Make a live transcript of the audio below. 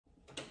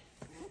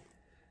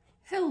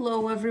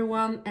Hello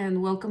everyone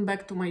and welcome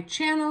back to my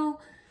channel.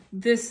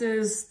 This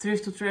is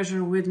Thrift to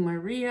Treasure with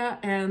Maria,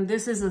 and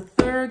this is a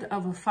third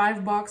of a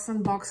 5-box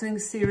unboxing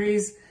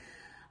series.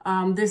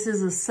 This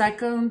is a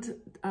second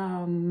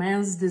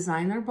men's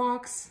designer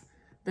box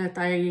that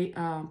I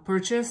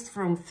purchased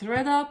from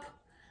THREDUP,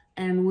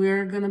 and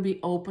we're gonna be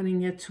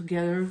opening it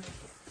together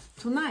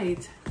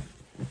tonight.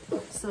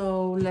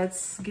 So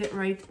let's get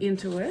right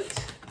into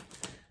it.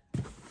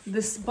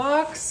 This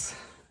box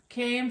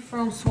came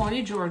from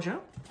Swanee, Georgia.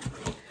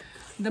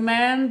 The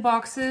man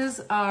boxes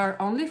are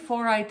only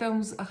 4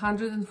 items,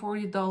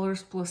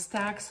 $140 plus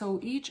tax, so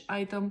each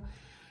item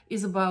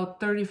is about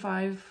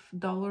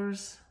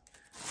 $35.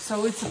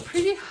 So it's a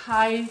pretty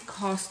high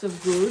cost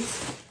of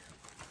goods.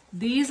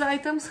 These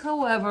items,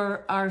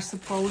 however, are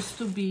supposed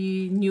to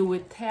be new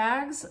with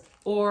tags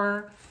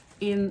or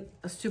in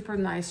a super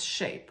nice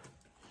shape.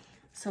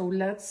 So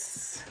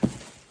this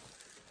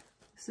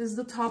is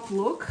the top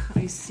look.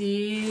 I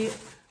see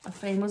a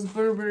famous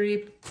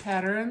Burberry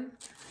pattern.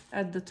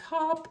 At the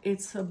top,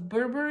 it's a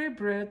Burberry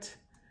Brit,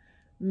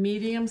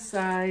 medium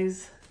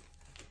size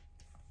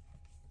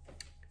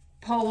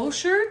polo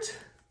shirt.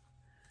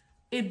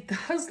 It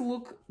does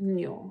look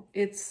new.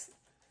 It's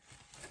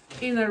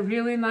in a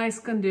really nice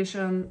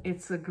condition.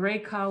 It's a gray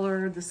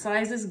color. The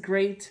size is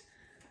great.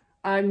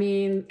 I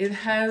mean, it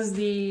has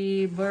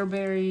the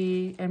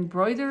Burberry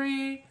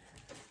embroidery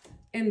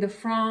in the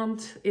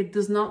front. It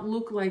does not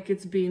look like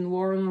it's been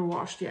worn or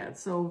washed yet,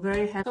 so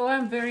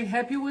I'm very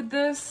happy with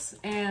this.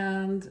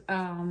 And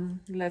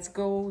let's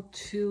go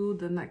to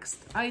the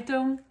next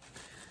item.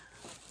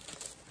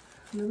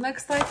 The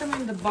next item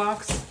in the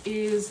box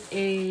is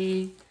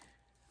a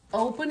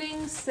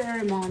opening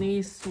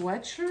ceremony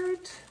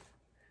sweatshirt.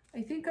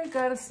 I think I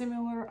got a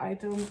similar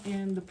item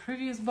in the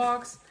previous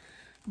box,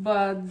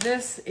 but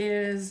this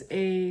is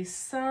a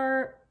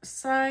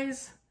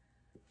size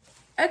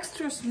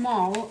extra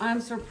small. I'm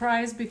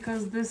surprised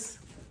because this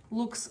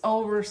looks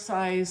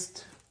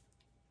oversized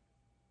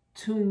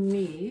to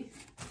me.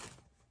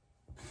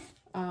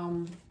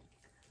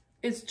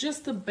 It's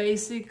just a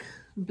basic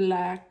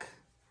black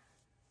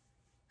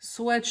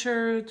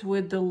sweatshirt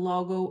with the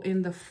logo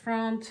in the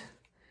front.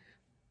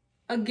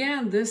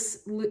 Again,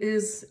 this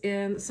is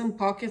in some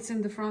pockets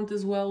in the front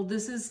as well.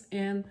 This is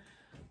in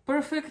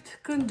perfect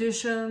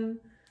condition.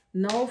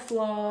 No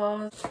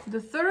flaws. The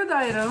third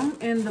item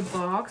in the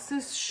box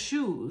is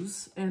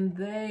shoes, and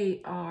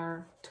they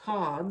are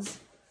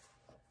Todd's.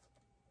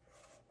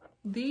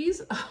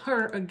 These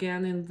are,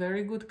 again, in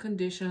very good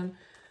condition.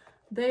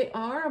 They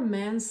are a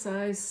men's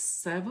size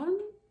 7.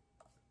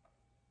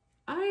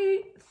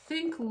 I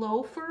think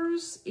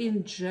loafers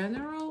in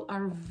general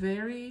are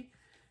very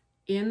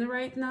in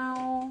right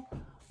now.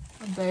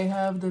 They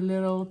have the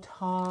little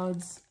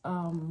Todd's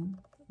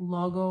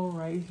logo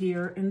right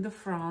here in the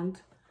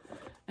front.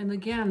 And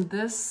again,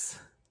 these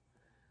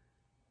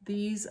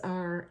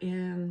are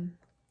in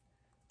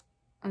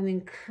an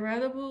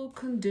incredible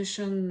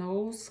condition,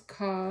 no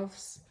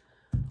scuffs,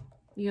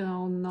 you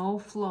know, no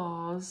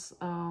flaws.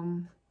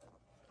 I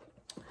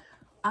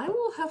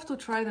will have to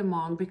try them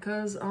on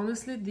because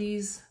honestly,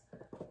 these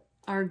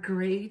are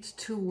great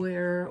to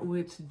wear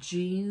with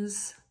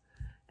jeans.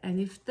 And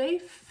if they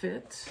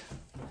fit,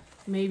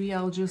 maybe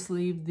I'll just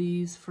leave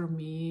these for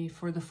me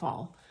for the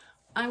fall.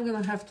 I'm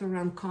gonna have to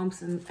run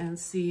comps and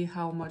see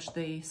how much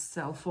they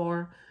sell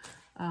for.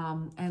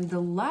 And the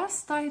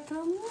last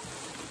item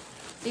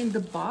in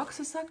the box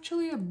is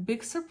actually a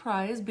big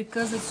surprise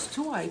because it's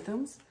 2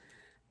 items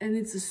and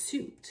it's a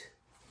suit.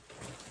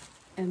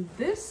 And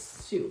this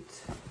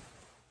suit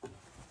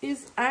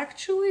is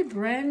actually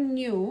brand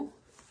new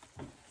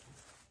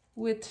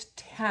with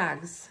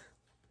tags.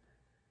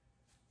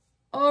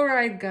 All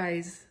right,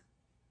 guys,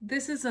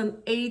 this is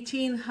an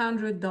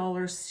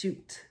 $1,800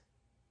 suit.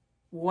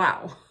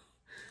 Wow.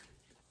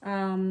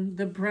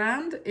 The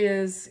brand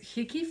is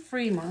Hickey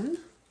Freeman.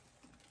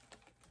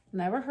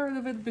 Never heard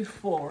of it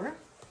before,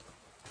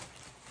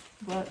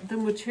 but the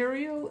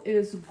material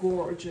is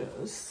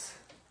gorgeous.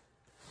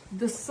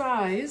 The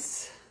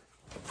size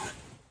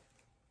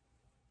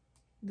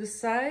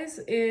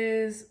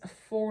is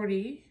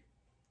 40,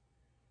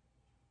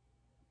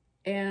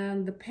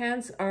 and the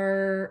pants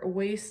are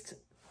waist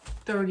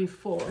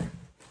 34.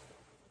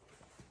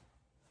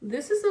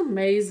 This is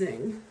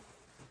amazing.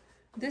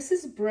 This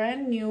is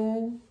brand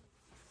new.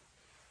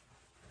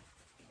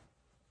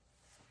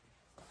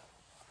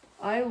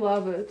 I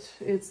love it.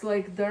 It's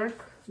like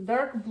dark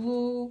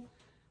blue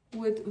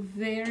with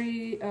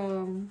very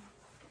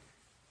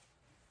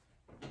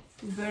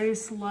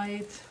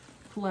slight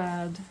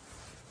plaid.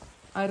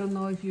 I don't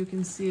know if you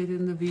can see it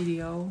in the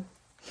video,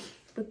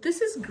 but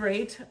this is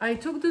great. I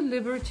took the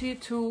liberty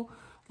to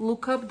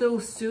look up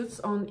those suits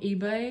on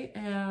eBay,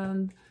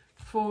 and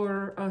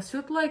for a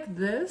suit like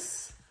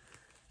this,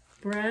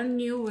 brand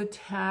new with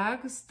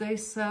tags, they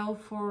sell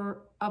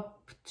for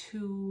up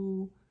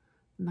to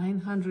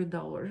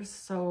 $900.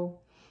 So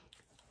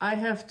I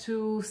have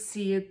to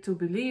see it to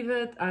believe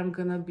it. I'm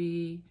gonna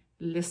be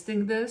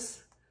listing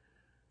this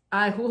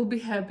I will be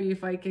happy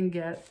if I can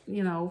get,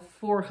 you know,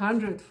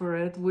 400 for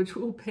it, which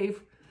will pay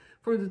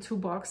for the 2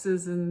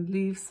 boxes and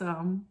leave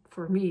some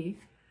for me.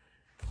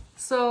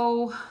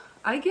 So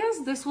I guess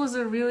this was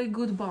a really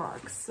good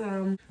box.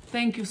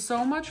 Thank you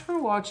so much for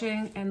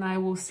watching, and I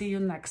will see you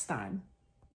next time.